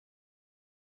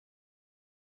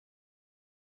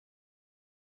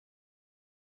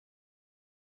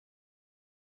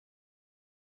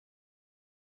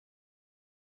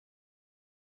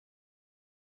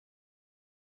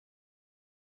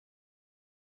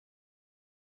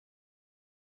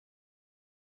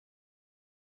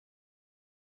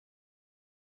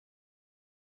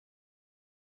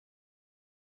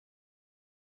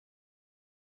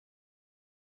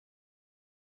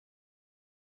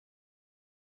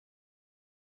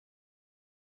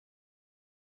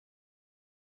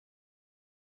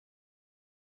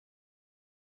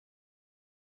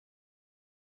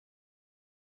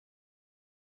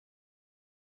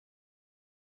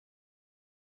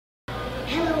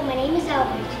my name is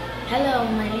Albert. Hello,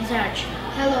 my name is Archie.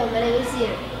 Hello, my name is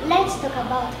Zir. Let's talk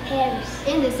about Paris.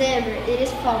 In December, it is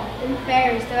fall. In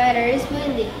Paris, the weather is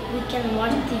windy. We can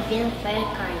watch TV and play a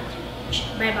kite.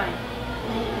 Bye-bye.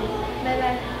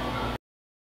 Bye-bye.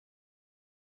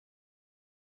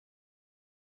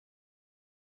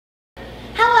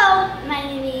 Hello, my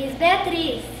name is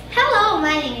Beatriz. Hello,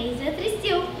 my name is Beatriz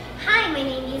too. Hi, my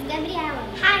name is Gabriela.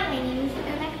 Hi, my name is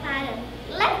Ana Clara.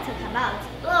 Let's talk about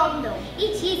London.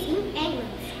 It is in England.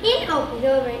 In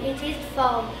October, it is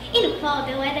fall. In fall,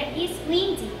 the weather is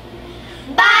windy.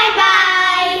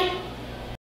 Bye-bye!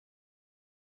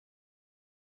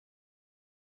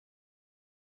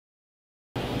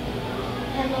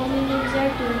 Hello, my name is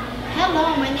Arthur.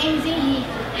 Hello, my name is Henrique.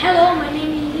 Hello, my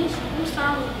name is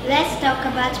Gustavo. Let's talk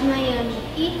about Miami.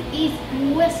 It is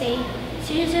USA.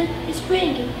 Season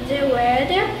spring. The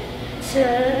weather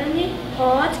sunny,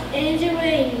 hot, and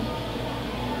rainy.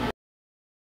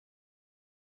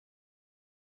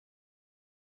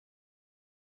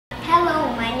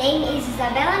 Hello, my name is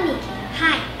Isabela Miki.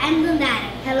 Hi, I'm Lunara.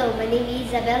 Hello, my name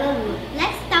is Isabela Lu.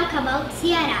 Let's talk about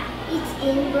Ceará. It's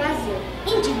in Brazil.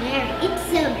 In January, it's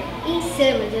summer. In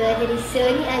summer, the weather is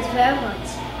sunny and very hot.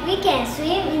 We can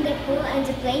swim in the pool and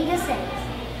play in the sand.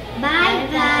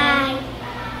 Bye-bye.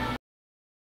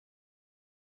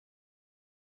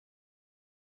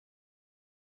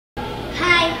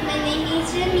 Hi, my name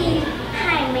is Jamila.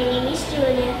 Hi, my name is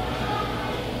Julia.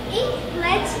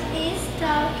 Let's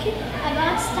talk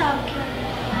about Tokyo.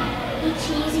 It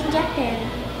is in Japan.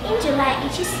 In July,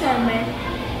 it is summer.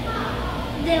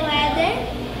 The weather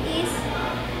is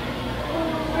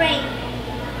rain.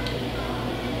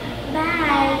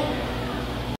 Bye.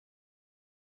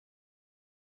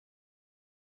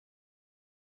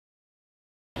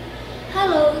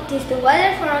 Hello, this is the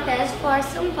weather forecast for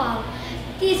São Paulo.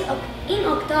 In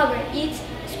October, it's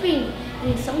spring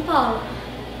in São Paulo.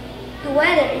 The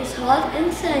weather is hot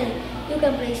and sunny. You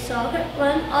can play soccer,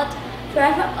 run out,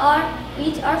 travel, or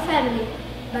with your family.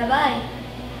 Bye-bye.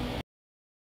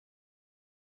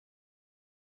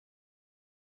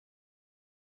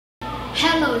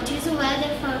 Hello, this is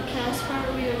weather forecast for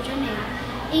Rio de Janeiro.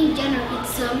 In January, it's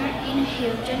summer in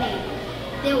Rio de Janeiro.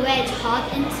 The weather is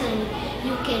hot and sunny.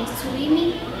 You can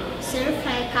swim, surf,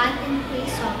 fly a kite, and play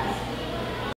soccer.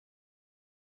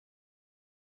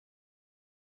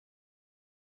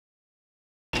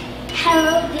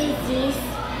 Hello, this is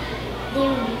the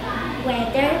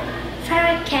weather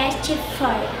forecast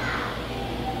for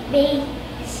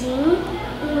Beijing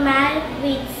in March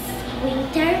with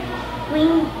winter,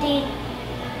 wind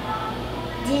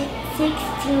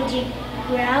 16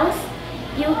 degrees.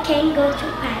 You can go to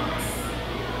parks.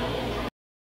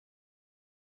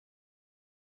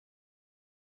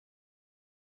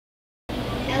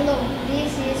 Hello,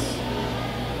 this is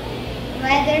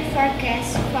weather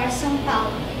forecast for São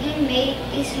Paulo. In May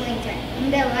is winter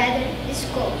and the weather is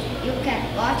cold. You can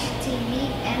watch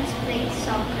TV and play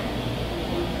soccer.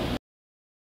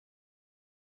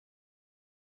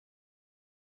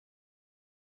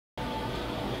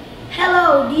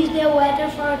 Hello, this is the weather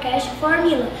forecast for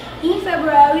Milan. In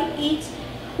February, it's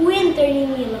winter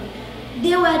in Milan.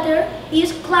 The weather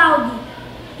is cloudy.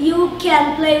 You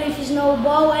can play with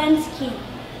snowball and ski.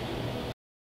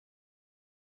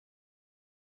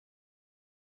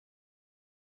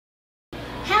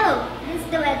 Hello, this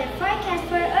is the weather forecast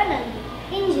for Orlando.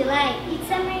 In July, it's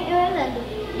summer in Orlando.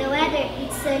 The weather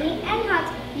is sunny and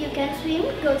hot. You can swim,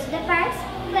 go to the parks,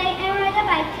 play and ride a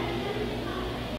bike.